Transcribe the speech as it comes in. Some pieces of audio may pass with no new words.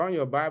Turn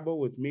your Bible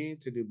with me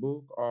to the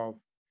book of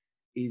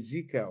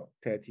Ezekiel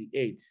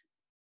 38,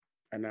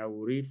 and I will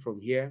read from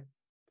here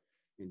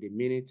in the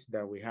minutes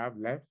that we have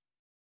left.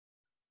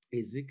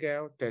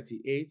 Ezekiel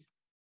 38,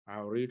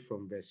 I'll read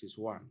from verses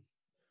 1.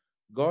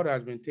 God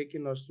has been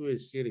taking us through a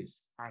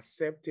series,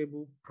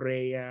 Acceptable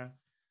Prayer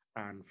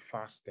and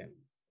Fasting.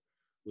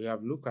 We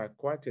have looked at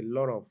quite a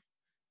lot of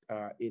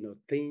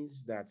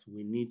things that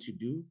we need to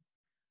do,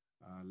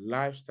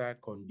 lifestyle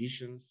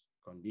conditions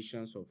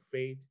of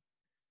faith.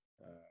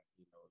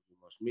 You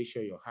must make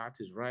sure your heart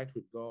is right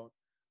with God,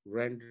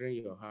 rendering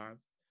your heart,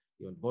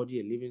 your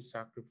body a living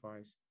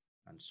sacrifice,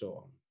 and so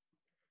on.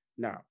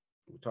 Now,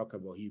 we'll talk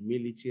about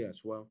humility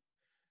as well.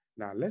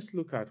 Now, let's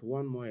look at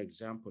one more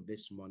example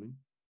this morning.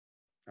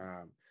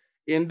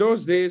 In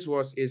those days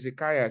was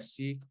Ezekiah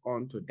sick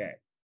unto death.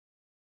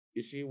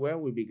 You see,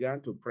 when we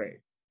began to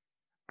pray,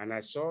 and I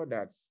saw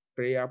that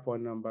prayer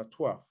point number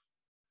 12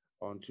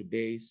 on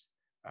today's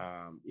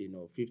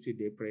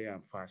 50-day prayer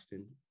and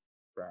fasting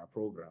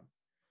program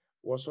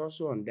was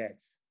also on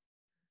death.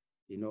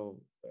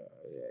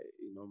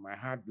 My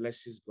heart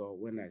blesses God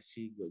when I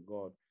see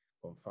God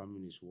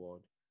confirming his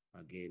word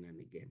again and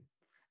again.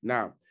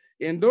 Now,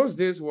 in those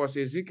days was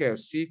Ezekiel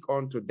sick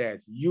unto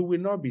death. You will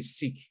not be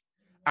sick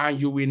and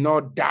you will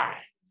not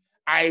die.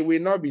 I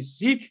will not be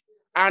sick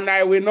and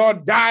I will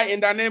not die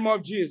in the name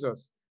of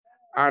Jesus.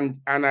 And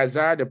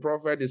Isaiah the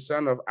prophet, the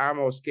son of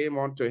Amos, came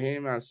unto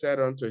him and said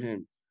unto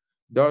him,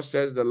 Thus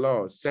says the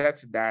Lord,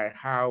 set thy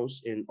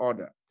house in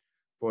order,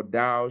 for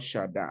thou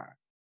shalt die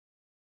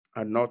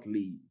and not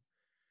live.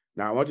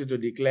 Now I want you to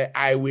declare,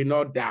 I will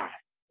not die.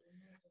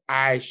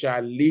 I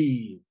shall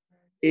live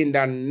in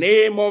the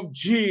name of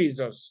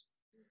Jesus.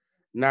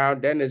 Now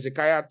then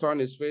Ezekiah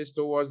turned his face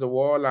towards the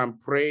wall and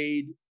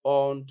prayed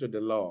unto the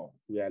Lord.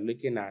 We are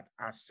looking at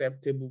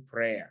acceptable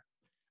prayer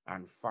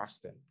and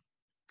fasting.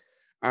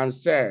 And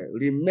said,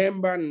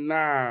 Remember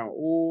now,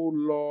 O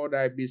Lord,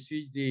 I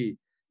beseech thee,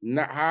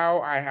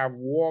 how I have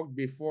walked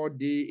before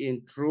thee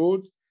in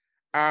truth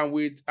and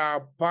with a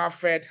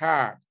perfect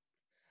heart,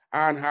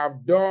 and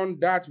have done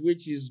that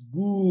which is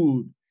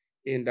good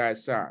in thy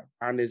sight.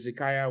 And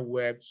Ezekiah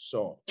wept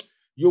sore.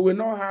 You will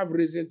not have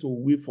reason to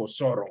weep for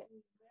sorrow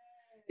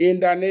in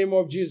the name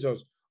of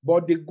Jesus.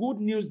 But the good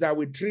news that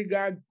will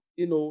trigger,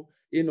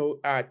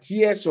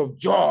 tears of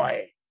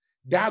joy,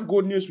 that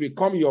good news will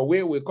come your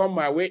way, will come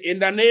my way in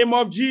the name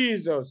of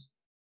Jesus.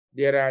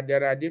 There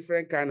are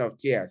different kind of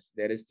tears.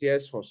 There is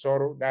tears for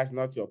sorrow. That's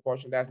not your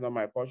portion. That's not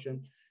my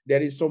portion.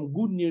 There is some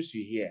good news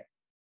you hear.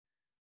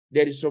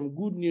 There is some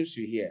good news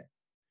you hear.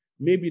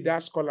 Maybe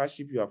that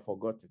scholarship you have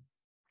forgotten.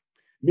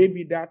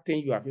 Maybe that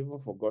thing you have even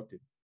forgotten.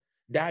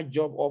 That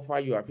job offer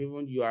you have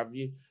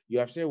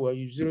said, well,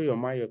 you zero your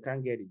mind, you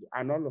can't get it.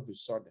 And all of a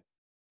sudden,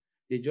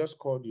 they just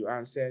called you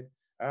and said,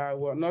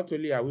 well, not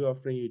only are we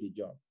offering you the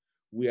job,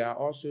 we are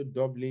also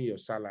doubling your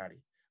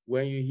salary.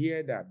 When you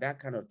hear that, that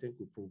kind of thing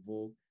will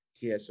provoke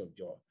tears of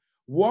joy.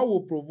 What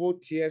will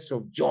provoke tears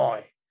of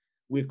joy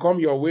will come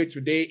your way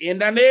today in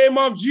the name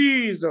of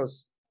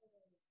Jesus.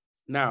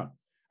 Now,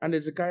 and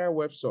Ezekiah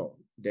wept sore.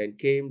 Then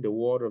came the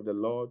word of the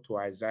Lord to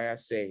Isaiah,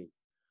 saying,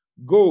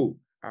 Go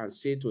and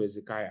say to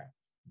Ezekiah,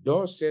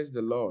 Thus says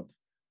the Lord,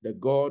 the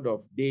God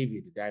of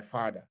David, thy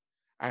father,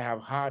 I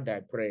have heard thy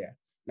prayer.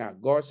 Now,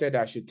 God said,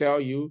 I should tell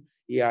you,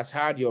 he has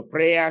heard your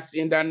prayers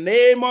in the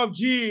name of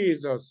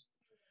Jesus.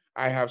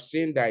 I have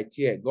seen thy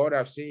tears. God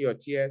have seen your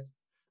tears.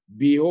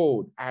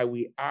 Behold, I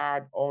will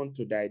add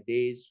unto thy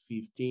days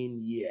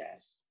 15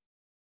 years.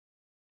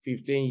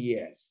 15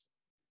 years.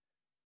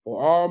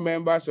 For all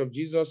members of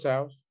Jesus'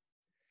 house,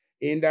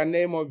 in the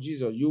name of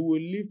Jesus, you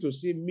will live to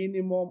see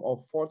minimum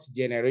of 4th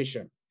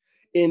generation.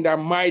 In the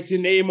mighty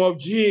name of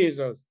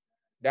Jesus.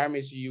 That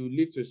means you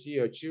live to see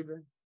your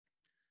children,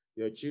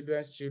 your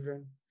children's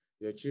children,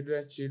 your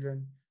children's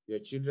children, your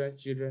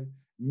children's children.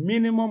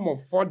 Minimum of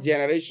 4th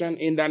generation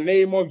in the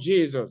name of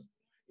Jesus,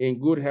 in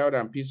good health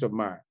and peace of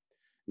mind.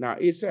 Now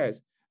it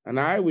says, and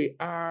I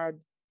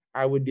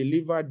will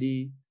deliver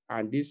thee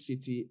and this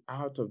city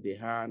out of the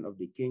hand of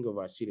the king of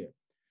Assyria,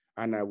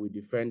 and I will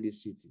defend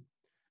this city.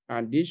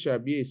 And this shall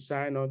be a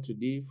sign unto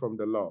thee from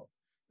the Lord,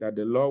 that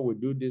the Lord will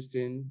do this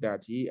thing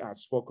that he hath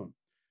spoken.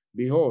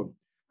 Behold,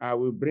 I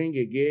will bring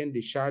again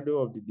the shadow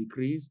of the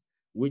decrees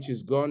which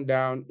is gone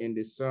down in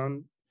the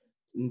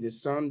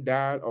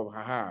sundial of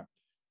Ahab,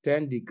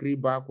 10 degrees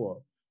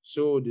backward.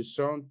 So the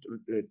sun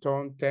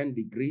returned 10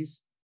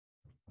 degrees,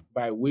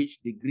 by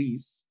which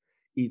degrees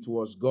it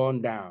was gone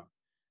down.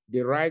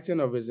 The writing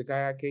of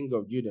Hezekiah, king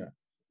of Judah,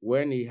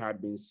 when he had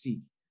been sick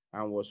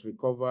and was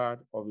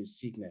recovered of his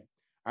sickness.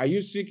 Are you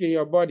sick in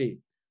your body?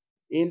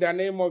 In the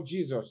name of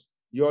Jesus,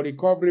 your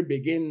recovery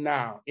begin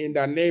now. In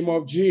the name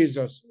of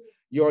Jesus,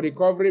 your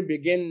recovery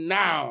begin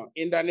now.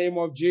 In the name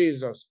of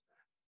Jesus,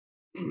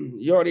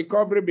 your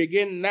recovery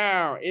begin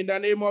now. In the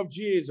name of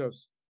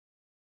Jesus.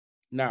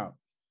 Now,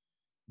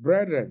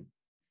 brethren,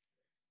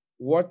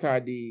 what are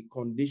the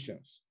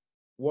conditions?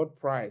 What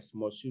price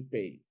must you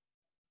pay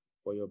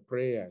for your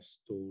prayers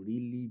to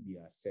really be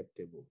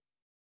acceptable?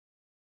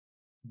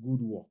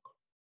 Good work.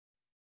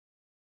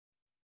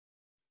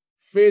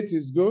 Faith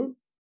is good.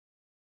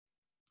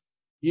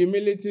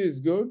 Humility is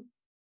good.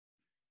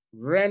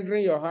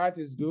 Rendering your heart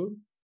is good.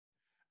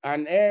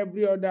 And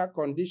every other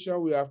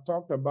condition we have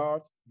talked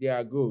about, they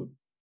are good.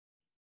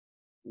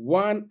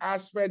 One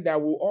aspect that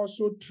will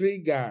also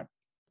trigger,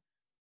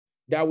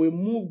 that will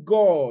move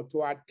God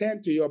to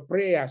attend to your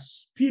prayer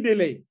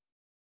speedily,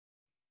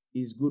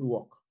 is good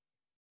work.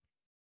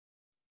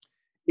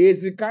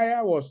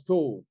 Hezekiah was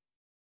told,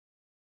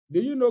 do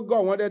you know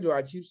God wanted to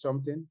achieve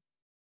something?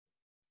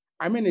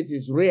 I mean, it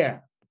is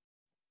rare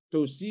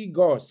to see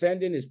God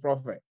sending his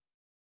prophet.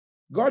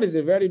 God is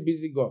a very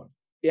busy God.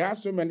 He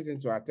has so many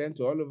things to attend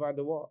to all over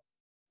the world.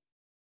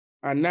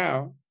 And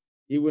now,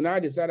 he will now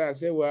decide and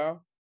say,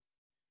 well,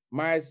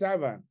 my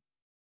servant,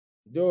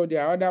 though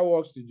there are other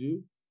works to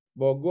do,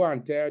 but go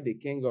and tell the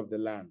king of the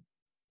land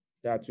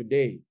that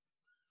today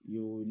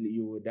you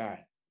will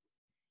die.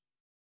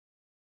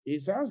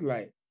 It sounds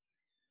like,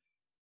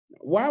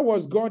 why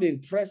was God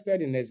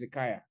interested in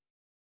Hezekiah?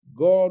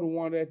 God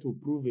wanted to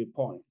prove a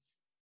point.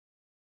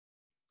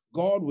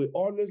 God will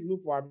always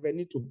look for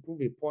avenue to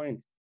prove a point,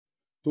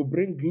 to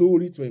bring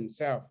glory to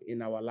himself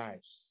in our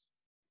lives,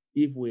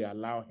 if we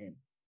allow him.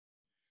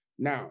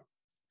 Now,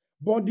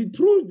 but the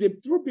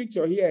true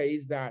picture here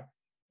is that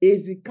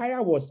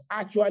Hezekiah was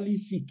actually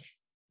sick.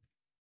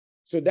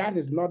 So that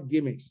is not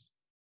gimmicks.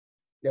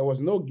 There was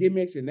no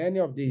gimmicks in any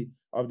of the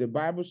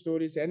Bible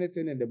stories.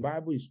 Anything in the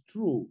Bible is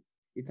true.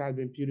 It has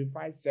been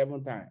purified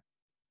 7 times.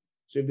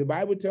 So if the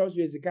Bible tells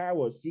you Hezekiah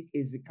was sick,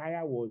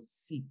 Hezekiah was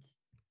sick.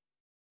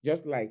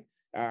 Just like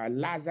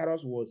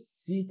Lazarus was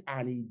sick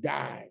and he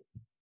died.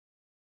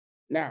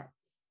 Now,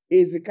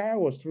 Hezekiah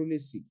was truly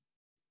sick.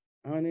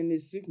 And in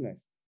his sickness,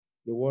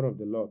 the word of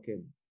the Lord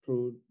came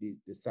through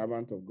the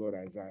servant of God,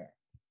 Isaiah.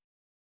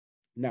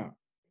 Now,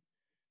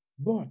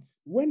 but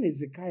when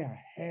Hezekiah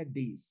heard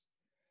this,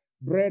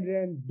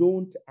 brethren,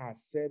 don't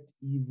accept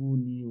evil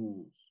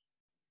news.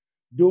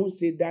 Don't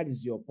say that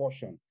is your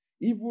portion.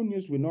 Evil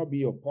news will not be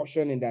your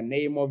portion in the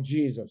name of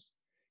Jesus.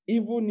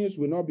 Evil news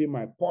will not be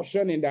my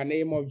portion in the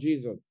name of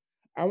Jesus.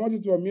 I want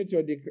you to unmute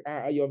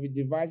your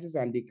devices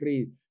and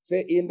decree.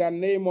 Say, in the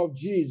name of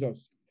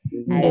Jesus.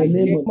 In the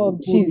name of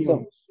Jesus.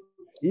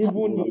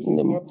 Evil news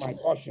is not my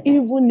portion.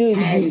 Evil news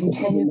will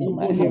come into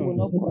my heart, will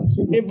not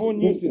continue. Evil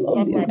news is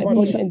not my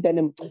portion in the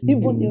name.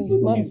 Evil news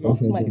is not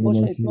my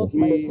portion, it's not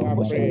my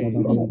portion, it's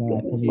not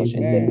my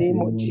portion in the name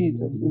of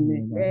Jesus.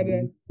 Amen.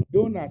 Brethren,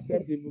 don't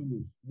accept evil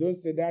news. Don't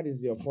say that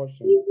is your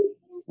portion.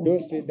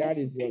 Don't say that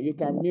is your. You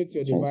can mute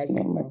your devices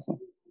now.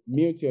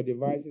 Mute your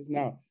devices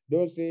now.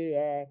 Don't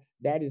say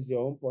that is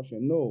your own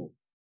portion. No,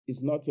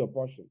 it's not your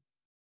portion.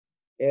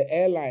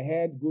 Eli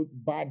heard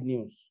bad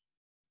news.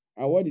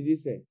 And what did he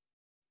say?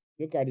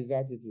 Look at his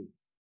attitude.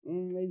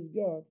 It's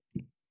God.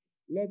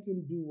 Let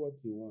him do what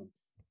he wants.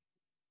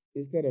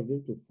 Instead of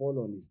him to fall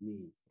on his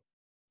knees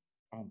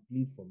and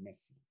plead for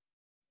mercy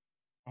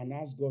and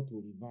ask God to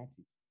revert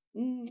it.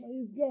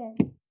 It's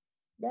God.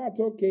 That's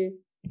okay.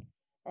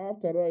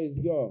 After all, it's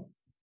God.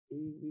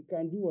 He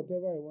can do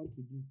whatever he wants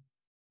to do.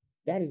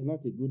 That is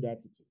not a good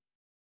attitude.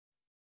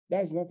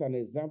 That's not an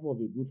example of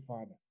a good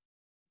father.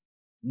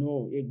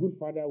 No, a good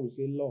father will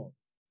say, Lord,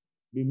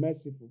 be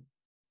merciful.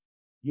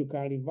 You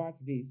can revert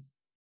this.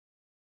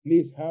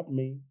 Please help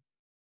me.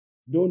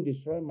 Don't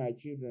destroy my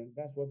children.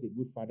 That's what a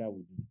good father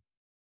would do.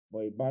 But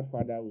a bad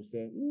father will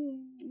say,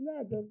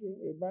 that's okay.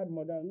 A bad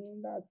mother,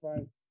 that's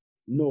fine.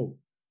 No,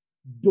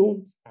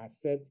 don't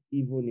accept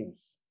evil news.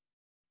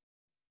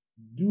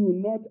 Do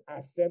not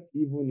accept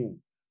evil news.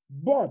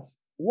 But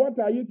what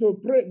are you to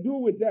do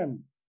with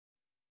them?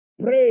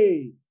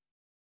 Pray.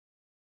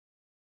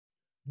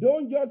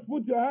 Don't just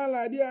put your hand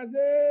like this and say,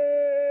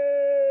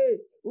 hey,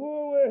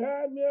 who will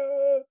help me?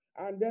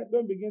 And then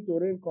don't begin to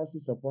rain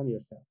curses upon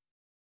yourself.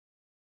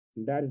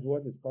 And that is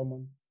what is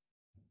common,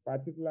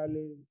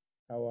 particularly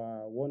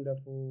our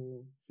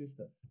wonderful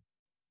sisters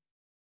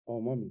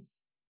or mommies.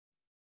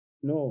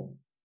 No,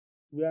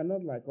 we are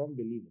not like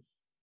unbelievers.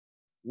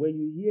 When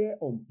you hear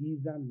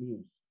unpleasant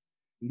news,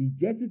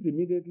 reject it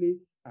immediately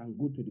and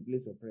go to the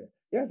place of prayer.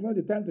 That's not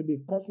the time to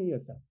be cursing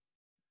yourself.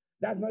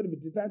 That's not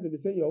the time to be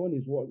saying your own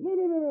is wrong.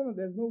 No.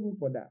 There's no room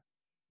for that.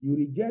 You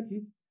reject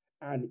it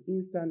and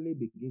instantly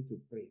begin to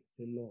pray.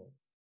 Say, Lord,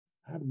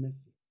 have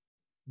mercy.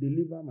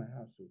 Deliver my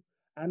household.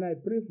 And I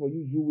pray for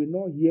you, you will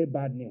not hear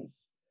bad news.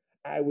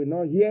 I will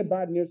not hear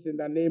bad news in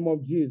the name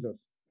of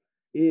Jesus.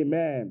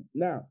 Amen.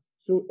 Now,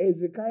 so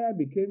Hezekiah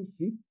became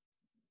sick,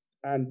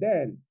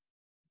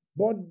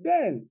 but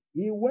then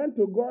he went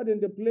to God in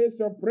the place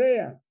of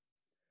prayer.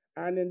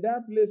 And in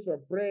that place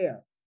of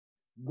prayer,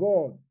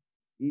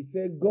 he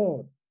said,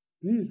 God,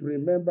 please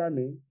remember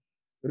me.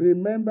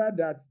 Remember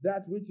that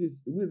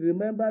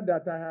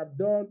I have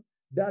done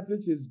that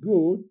which is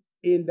good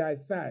in thy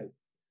sight.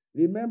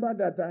 Remember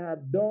that I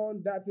have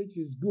done that which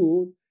is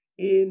good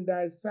in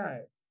thy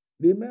sight.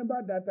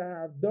 Remember that I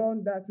have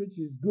done that which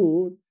is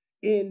good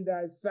in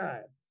thy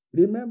sight.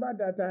 Remember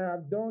that I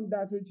have done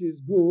that which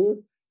is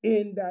good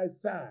in thy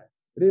sight.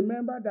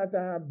 Remember that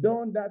I have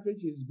done that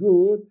which is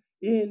good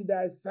in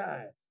thy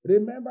sight.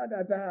 Remember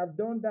that I have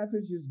done that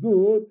which is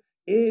good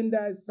in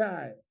thy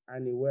sight.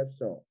 And he wept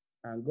sore.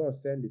 And God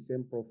sent the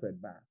same prophet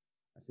back.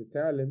 I said,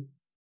 tell him,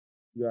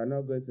 you are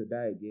not going to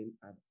die again.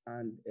 I've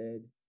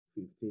added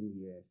 15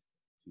 years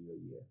to your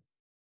year.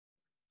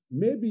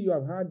 Maybe you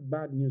have heard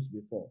bad news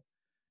before.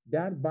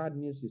 That bad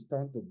news is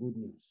turned to good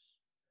news.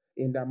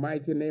 In the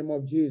mighty name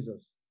of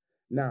Jesus.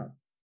 Now,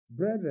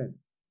 brethren,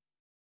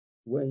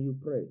 when you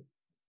pray,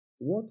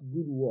 what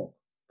good work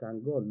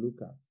can God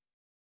look at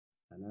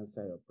and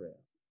answer your prayer?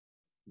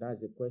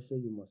 That's a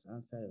question you must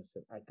answer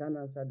yourself. I can't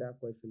answer that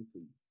question for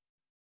you.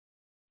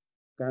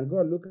 Can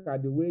God look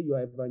at the way you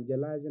are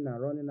evangelizing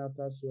and running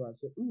after soul and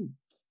say,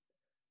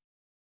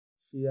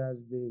 she has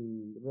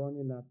been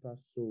running after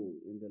soul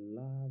in the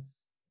last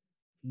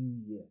few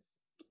years.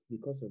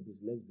 Because of this,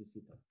 let's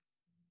visit her.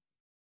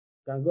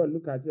 Can God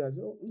look at you and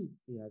say,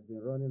 he has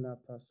been running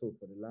after soul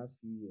for the last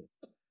few years.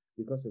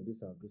 Because of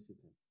this, I'll visit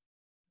him.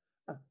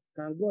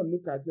 Can God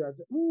look at you and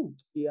say,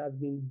 he has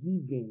been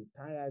giving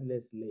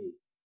tirelessly,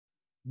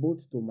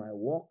 both to my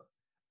work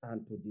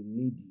and to the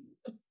needy.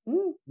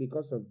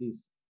 Because of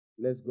this,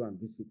 let's go and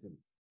visit him.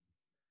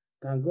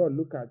 Can God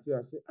look at you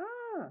and say,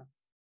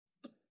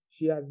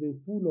 she has been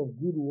full of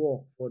good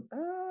work,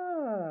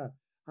 her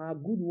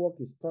good work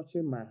is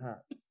touching my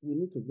heart. We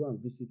need to go and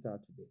visit her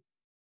today.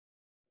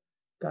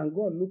 Can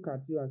God look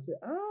at you and say,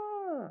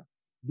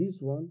 this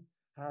one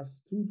has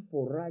stood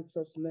for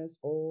righteousness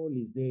all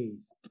his days.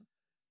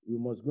 We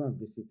must go and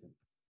visit him.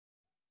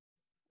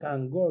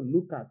 Can God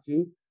look at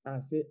you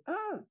and say,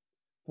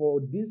 for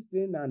this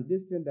thing and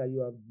this thing that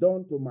you have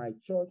done to my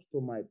church,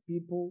 to my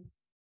people,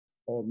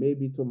 or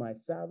maybe to my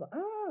servant,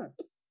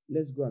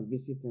 let's go and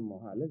visit him or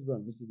her. Let's go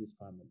and visit his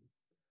family.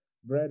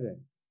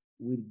 Brethren,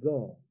 with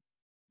God,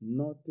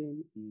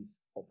 nothing is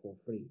for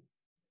free.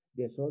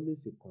 There's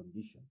always a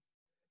condition.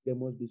 There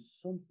must be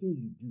something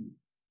you do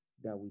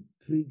that will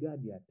trigger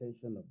the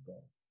attention of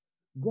God.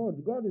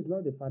 God is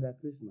not the Father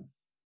Christmas.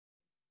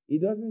 He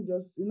doesn't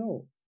just,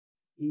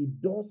 he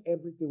does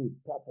everything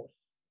with purpose.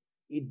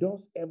 He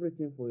does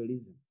everything for a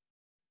reason.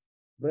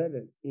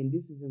 Brethren, in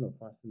this season of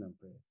fasting and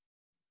prayer,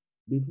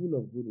 be full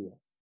of good work.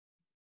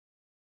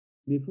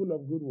 Be full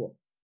of good work.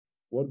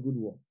 What good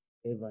work?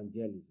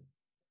 Evangelism.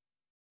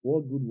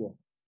 What good work?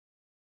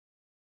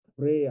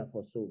 Prayer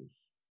for souls.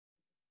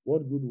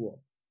 What good work?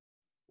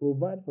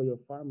 Provide for your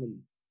family,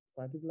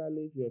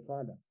 particularly if you're a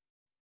father.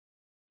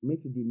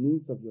 Meet the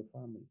needs of your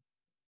family.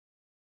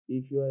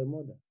 If you're a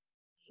mother,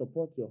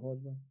 support your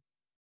husband.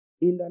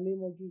 In the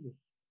name of Jesus.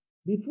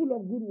 Be full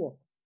of good work,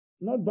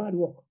 not bad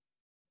work.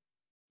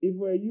 If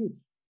we're a youth,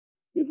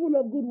 be full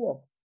of good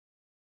work.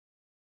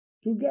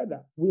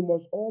 Together, we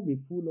must all be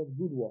full of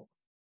good work.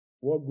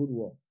 What good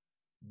work?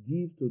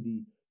 Give to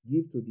the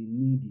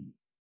needy.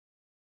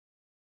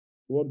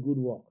 What good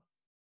work?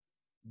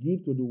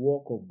 Give to the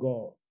work of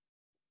God.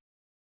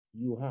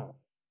 You have.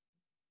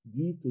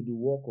 Give to the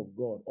work of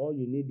God. All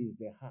you need is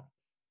the heart,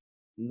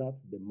 not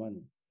the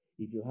money.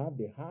 If you have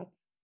the heart,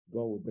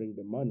 God will bring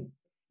the money.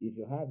 If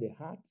you have the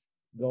heart,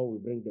 God will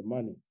bring the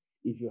money.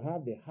 If you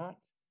have the heart,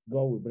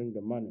 God will bring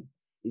the money.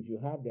 If you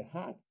have the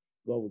heart,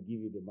 God will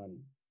give you the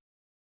money.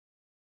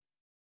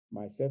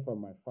 Myself and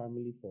my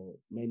family for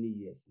many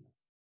years now,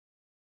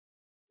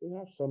 we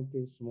have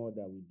something small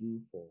that we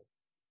do for,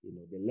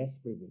 the less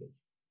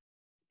privileged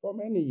for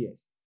many years.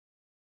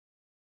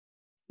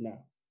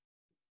 Now,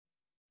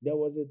 there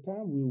was a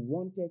time we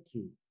wanted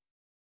to,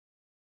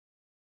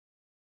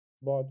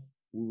 but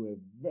we were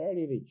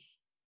very rich.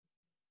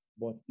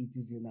 But it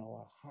is in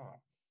our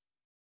hearts.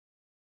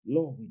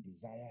 Lord, we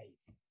desire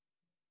it.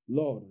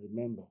 Lord,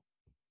 remember,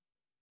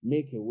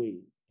 make a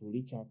way to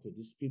reach out to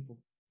these people.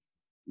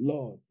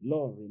 Lord,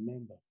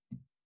 remember.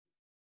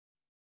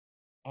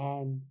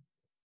 And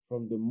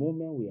from the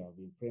moment we have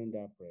been praying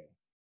that prayer,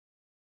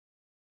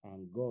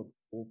 and God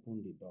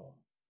opened the door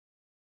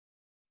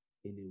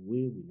in a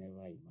way we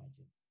never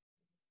imagined.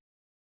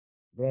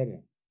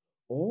 Brethren,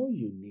 all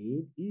you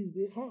need is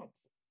the heart.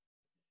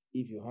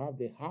 If you have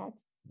the heart,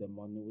 the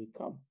money will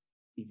come.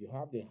 If you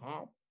have the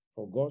heart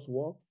for God's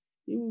work,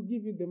 He will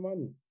give you the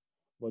money.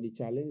 But the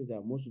challenge is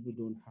that most people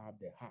don't have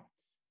the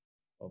hearts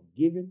of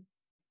giving.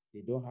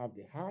 They don't have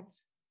the heart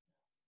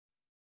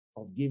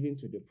of giving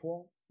to the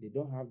poor. They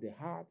don't have the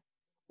heart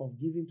of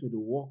giving to the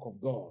work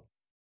of God.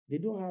 They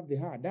don't have the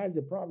heart. That's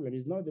the problem.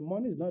 It's not the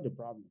money, is not the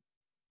problem.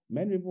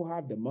 Many people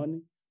have the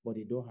money, but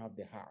they don't have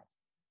the heart.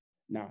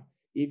 Now,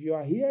 if you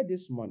are here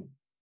this morning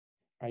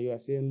and you are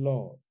saying,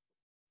 Lord,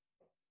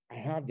 I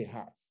have the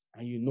heart,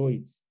 and you know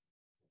it,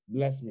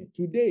 bless me.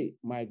 Today,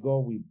 my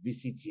God will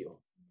visit you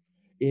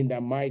in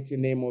the mighty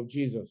name of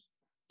Jesus.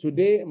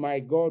 Today, my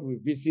God will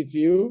visit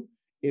you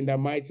in the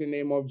mighty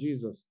name of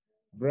Jesus.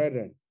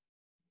 Brethren,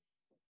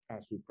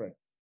 as we pray,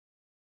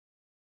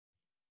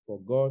 for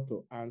God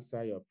to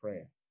answer your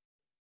prayer,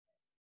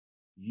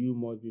 you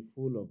must be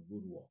full of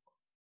good work.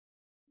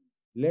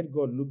 Let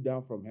God look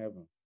down from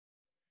heaven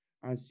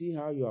and see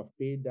how you have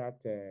paid that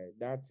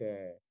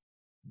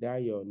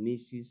your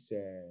niece's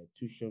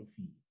tuition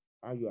fee,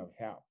 how you have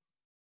helped.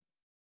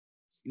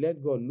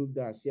 Let God look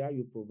down and see how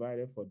you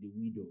provided for the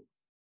widow,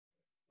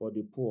 for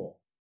the poor.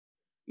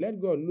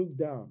 Let God look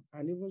down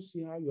and even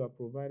see how you have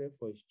provided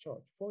for his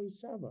church, for his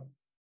servant.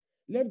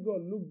 Let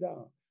God look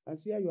down and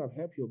see how you have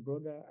helped your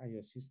brother and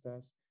your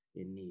sisters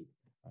in need.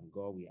 And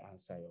God will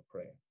answer your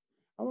prayer.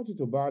 I want you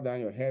to bow down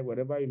your head,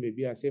 wherever you may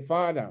be, and say,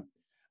 Father,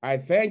 I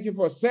thank you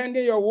for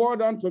sending your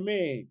word unto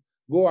me.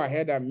 Go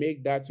ahead and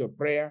make that your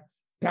prayer.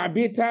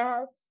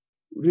 Tabitha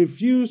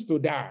refused to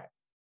die.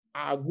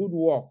 Our good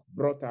work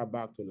brought her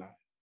back to life.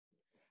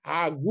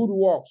 Our good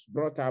works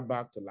brought her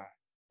back to life.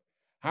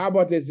 How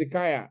about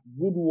Ezekiah?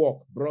 Good work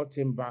brought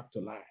him back to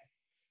life.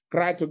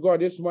 Cry to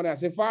God this morning and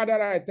say,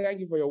 Father, I thank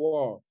you for your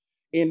word.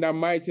 In the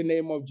mighty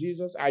name of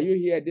Jesus, are you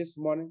here this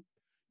morning?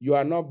 You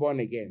are not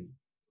born again.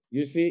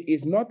 You see,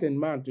 it's not in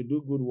man to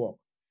do good work.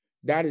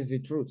 That is the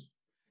truth.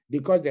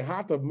 Because the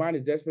heart of man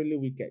is desperately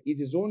wicked. It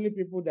is only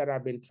people that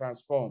have been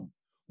transformed,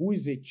 who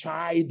is a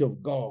child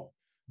of God.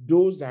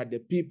 Those are the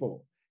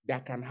people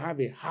that can have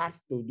a heart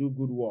to do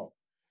good work.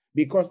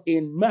 Because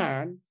in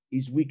man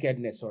is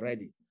wickedness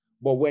already.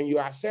 But when you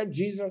accept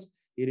Jesus,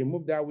 he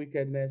removes that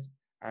wickedness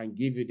and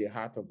give you the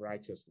heart of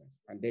righteousness.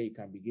 And then you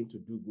can begin to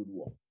do good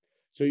work.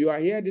 So you are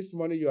here this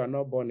morning, you are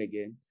not born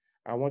again.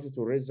 I want you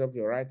to raise up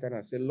your right hand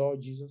and say,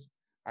 Lord Jesus,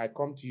 I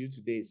come to you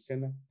today a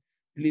sinner.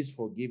 Please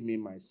forgive me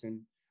my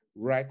sin.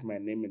 Write my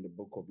name in the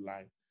book of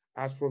life.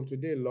 As from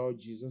today, Lord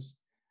Jesus,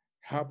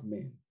 help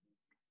me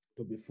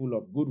to be full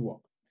of good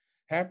work.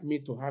 Help me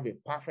to have a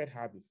perfect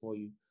heart before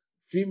you.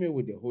 Fill me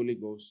with the Holy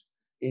Ghost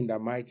in the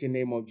mighty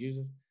name of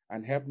Jesus,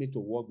 and help me to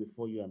walk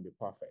before you and be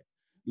perfect.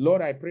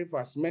 Lord, I pray for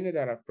as many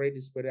that have prayed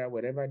this prayer,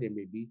 wherever they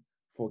may be,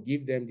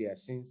 forgive them their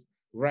sins.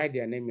 Write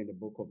their name in the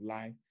book of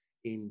life.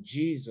 In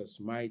Jesus'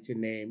 mighty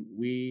name,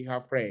 we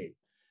have prayed.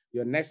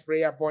 Your next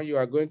prayer point, you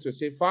are going to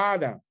say,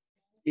 Father,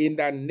 in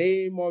the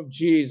name of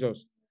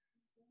Jesus,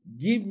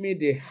 give me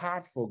the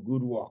heart for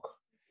good work.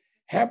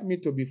 Help me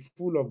to be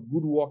full of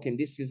good work in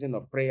this season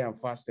of prayer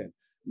and fasting.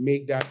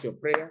 Make that your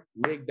prayer.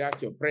 Make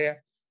that your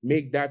prayer.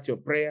 Make that your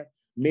prayer.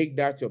 Make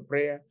that your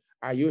prayer.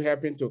 Are you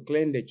helping to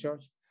clean the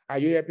church? Are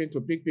you helping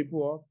to pick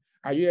people up?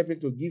 Are you helping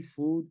to give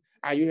food?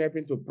 Are you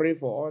helping to pray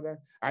for others?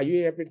 Are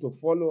you helping to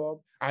follow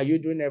up? Are you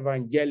doing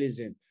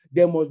evangelism?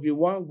 There must be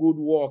one good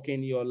work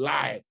in your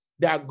life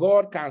that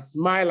God can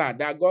smile at,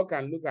 that God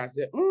can look and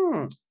say,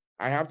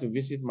 I have to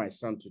visit my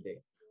son today.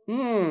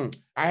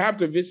 I have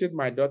to visit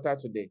my daughter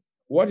today.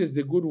 What is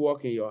the good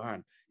work in your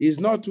hand? It's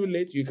not too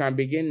late. You can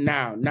begin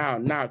now.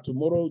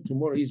 Tomorrow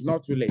is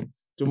not too late.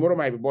 Tomorrow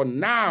might be, but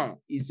now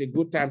is a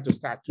good time to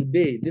start.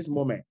 Today, this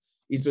moment,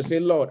 is to say,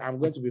 Lord, I'm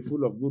going to be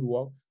full of good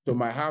work to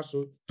my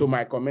household, to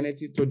my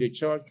community, to the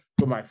church,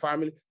 to my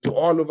family, to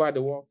all over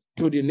the world,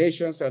 to the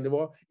nations of the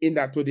world,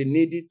 to the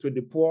needy, to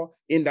the poor,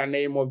 in the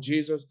name of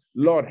Jesus.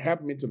 Lord,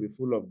 help me to be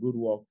full of good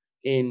work.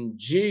 In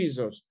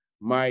Jesus'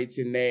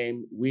 mighty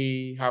name,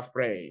 we have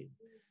prayed.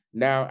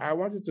 Now, I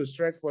want you to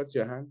stretch forth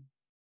your hand.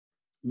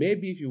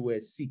 Maybe if you were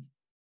sick,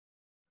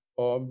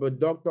 or the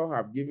doctor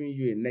have given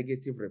you a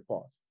negative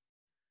report,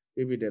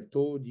 maybe they've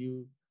told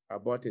you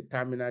about a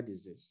terminal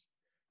disease.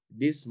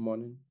 This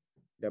morning,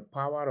 the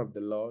power of the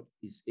Lord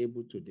is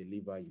able to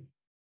deliver you.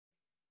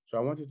 So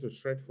I want you to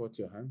stretch forth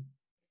your hand.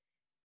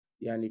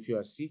 And if you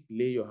are sick,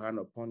 lay your hand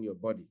upon your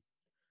body.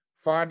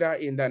 Father,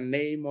 in the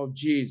name of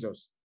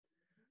Jesus,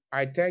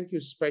 I thank you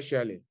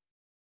specially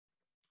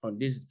on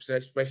this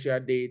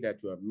special day that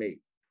you have made.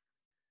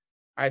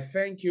 I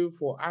thank you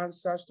for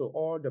answers to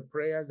all the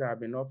prayers that have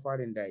been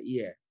offered in thy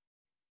ear.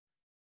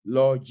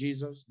 Lord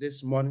Jesus,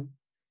 this morning,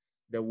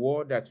 the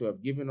word that you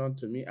have given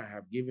unto me, I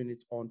have given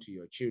it unto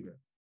your children.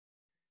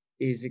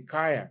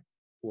 Ezekiah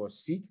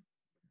was sick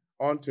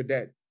unto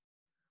death,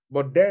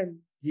 but then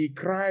he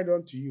cried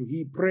unto you,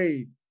 he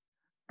prayed,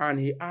 and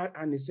he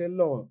said,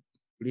 Lord,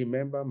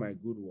 remember my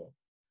good work,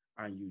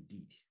 and you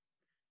did.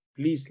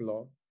 Please,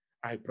 Lord,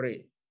 I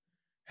pray,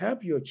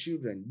 help your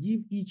children,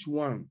 give each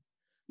one,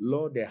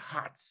 Lord, their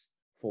hearts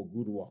for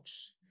good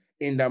works.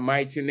 In the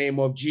mighty name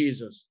of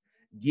Jesus,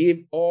 give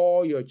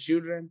all your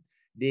children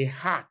the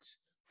heart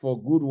for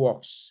good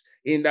works.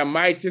 In the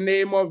mighty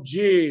name of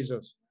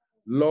Jesus,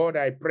 Lord,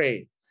 I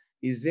pray,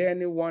 is there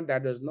anyone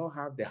that does not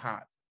have the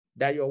heart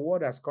that your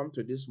word has come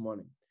to this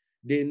morning?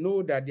 They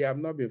know that they have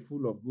not been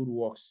full of good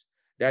works,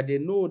 that they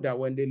know that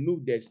when they look,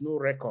 there's no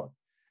record.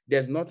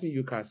 There's nothing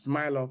you can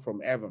smile on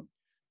from heaven.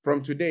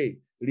 From today,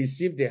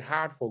 receive the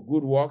heart for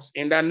good works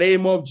in the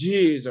name of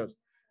Jesus.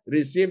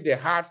 Receive the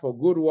heart for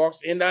good works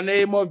in the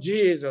name of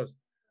Jesus.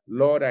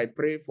 Lord, I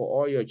pray for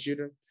all your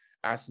children,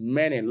 as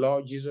many,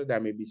 Lord Jesus,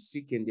 that may be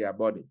sick in their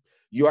body.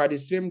 You are the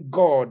same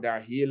God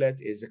that healed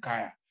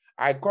Ezekiah.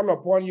 I call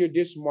upon you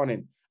this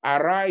morning.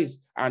 Arise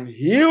and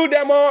heal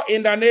them all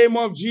in the name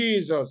of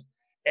Jesus.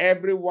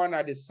 Everyone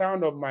at the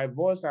sound of my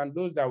voice and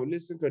those that will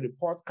listen to the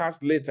podcast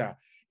later,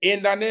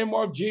 in the name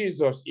of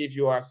Jesus, if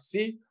you are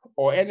sick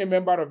or any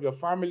member of your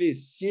family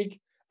is sick,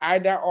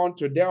 either on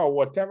today or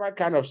whatever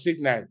kind of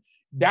sickness,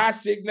 that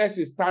sickness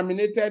is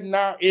terminated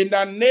now in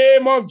the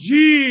name of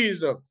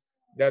Jesus.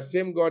 The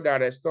same God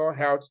that restored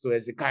health to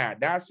Ezekiah,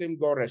 that same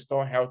God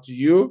restore health to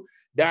you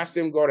That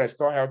same God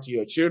restore health to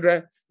your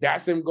children.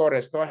 That same God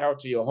restore health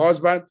to your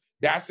husband.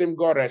 That same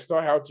God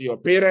restore health to your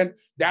parent.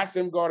 That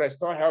same God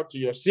restore health to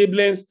your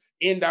siblings.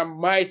 In the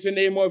mighty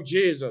name of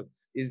Jesus.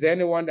 Is there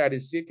anyone that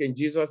is sick in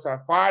Jesus?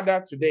 Our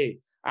Father, today,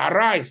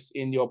 arise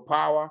in your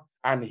power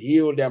and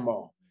heal them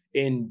all.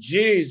 In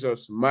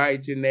Jesus'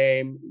 mighty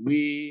name,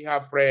 we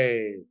have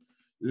prayed.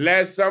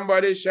 Let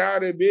somebody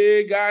shout a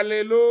big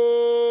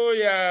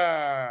hallelujah.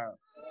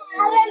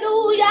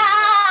 Hallelujah.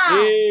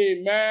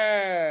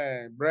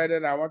 Amen.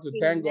 Brethren, I want to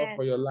thank God Amen.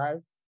 for your life.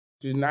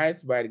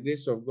 Tonight, by the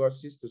grace of God,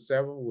 6 to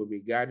 7, we'll be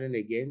gathering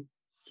again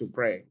to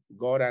pray.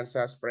 God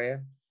answers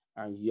prayer,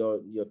 and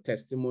your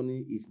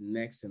testimony is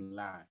next in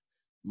line.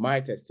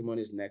 My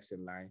testimony is next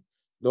in line.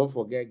 Don't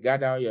forget,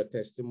 gather your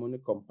testimony,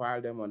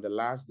 compile them on the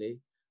last day.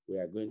 We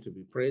are going to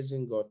be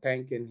praising God,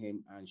 thanking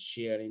Him, and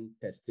sharing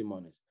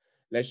testimonies.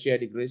 Let's share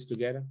the grace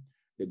together.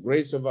 The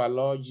grace of our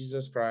Lord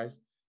Jesus Christ,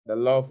 the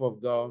love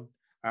of God,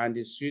 and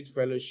the sweet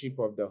fellowship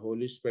of the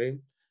Holy Spirit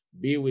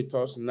be with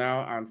us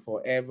now and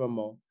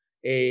forevermore.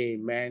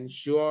 Amen.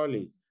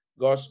 Surely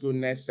God's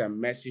goodness and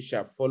mercy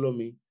shall follow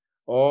me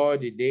all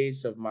the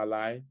days of my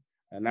life,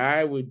 and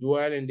I will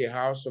dwell in the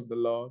house of the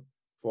Lord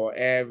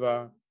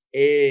forever.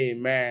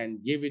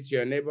 Amen. Give it to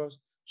your neighbors.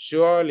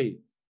 Surely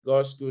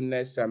God's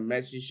goodness and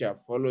mercy shall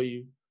follow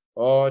you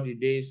all the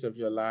days of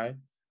your life,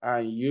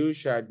 and you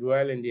shall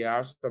dwell in the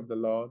house of the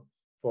Lord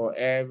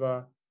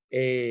forever.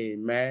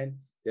 Amen.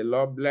 The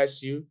Lord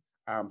bless you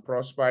and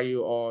prosper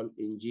you all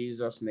in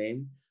Jesus'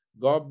 name.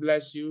 God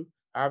bless you.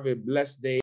 Have a blessed day.